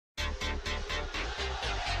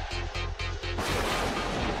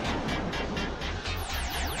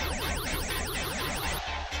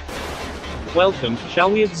Welcome,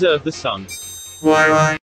 shall we observe the sun?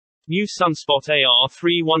 New sunspot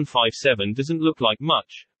AR3157 doesn't look like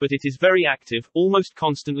much, but it is very active, almost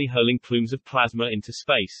constantly hurling plumes of plasma into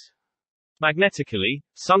space. Magnetically,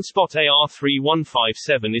 sunspot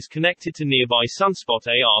AR3157 is connected to nearby sunspot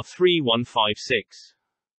AR3156.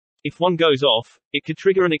 If one goes off, it could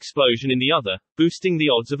trigger an explosion in the other, boosting the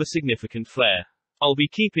odds of a significant flare. I'll be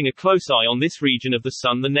keeping a close eye on this region of the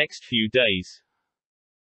sun the next few days.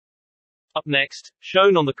 Up next,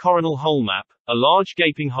 shown on the coronal hole map, a large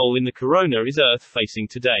gaping hole in the corona is Earth-facing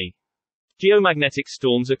today. Geomagnetic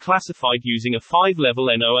storms are classified using a 5-level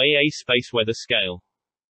NOAA space weather scale.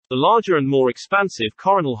 The larger and more expansive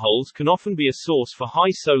coronal holes can often be a source for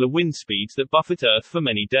high solar wind speeds that buffet Earth for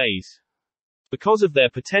many days. Because of their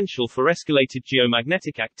potential for escalated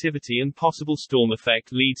geomagnetic activity and possible storm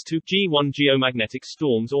effect leads to G1 geomagnetic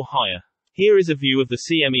storms or higher. Here is a view of the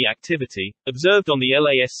CME activity, observed on the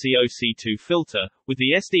LASCOC2 filter, with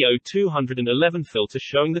the SDO211 filter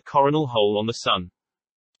showing the coronal hole on the Sun.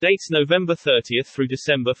 Dates November 30th through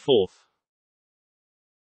December 4th.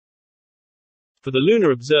 For the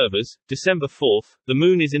lunar observers, December 4th, the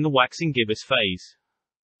Moon is in the waxing gibbous phase.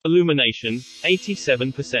 Illumination,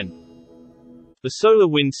 87%. The solar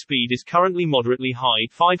wind speed is currently moderately high,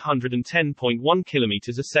 510.1 km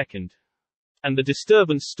a second. And the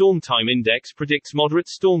disturbance storm time index predicts moderate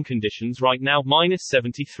storm conditions right now,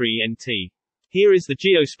 -73 nt. Here is the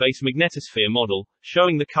geospace magnetosphere model,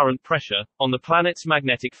 showing the current pressure on the planet's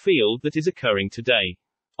magnetic field that is occurring today.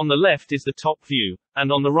 On the left is the top view,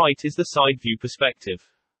 and on the right is the side view perspective.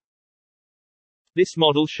 This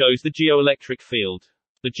model shows the geoelectric field.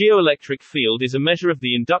 The geoelectric field is a measure of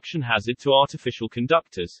the induction hazard to artificial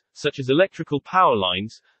conductors, such as electrical power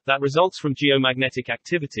lines, that results from geomagnetic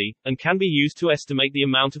activity, and can be used to estimate the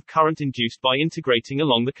amount of current induced by integrating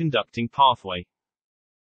along the conducting pathway.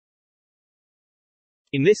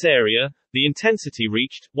 In this area, the intensity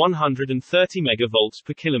reached 130 megavolts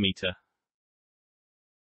per kilometer.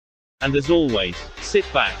 And as always, sit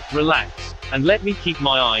back, relax, and let me keep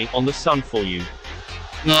my eye on the sun for you.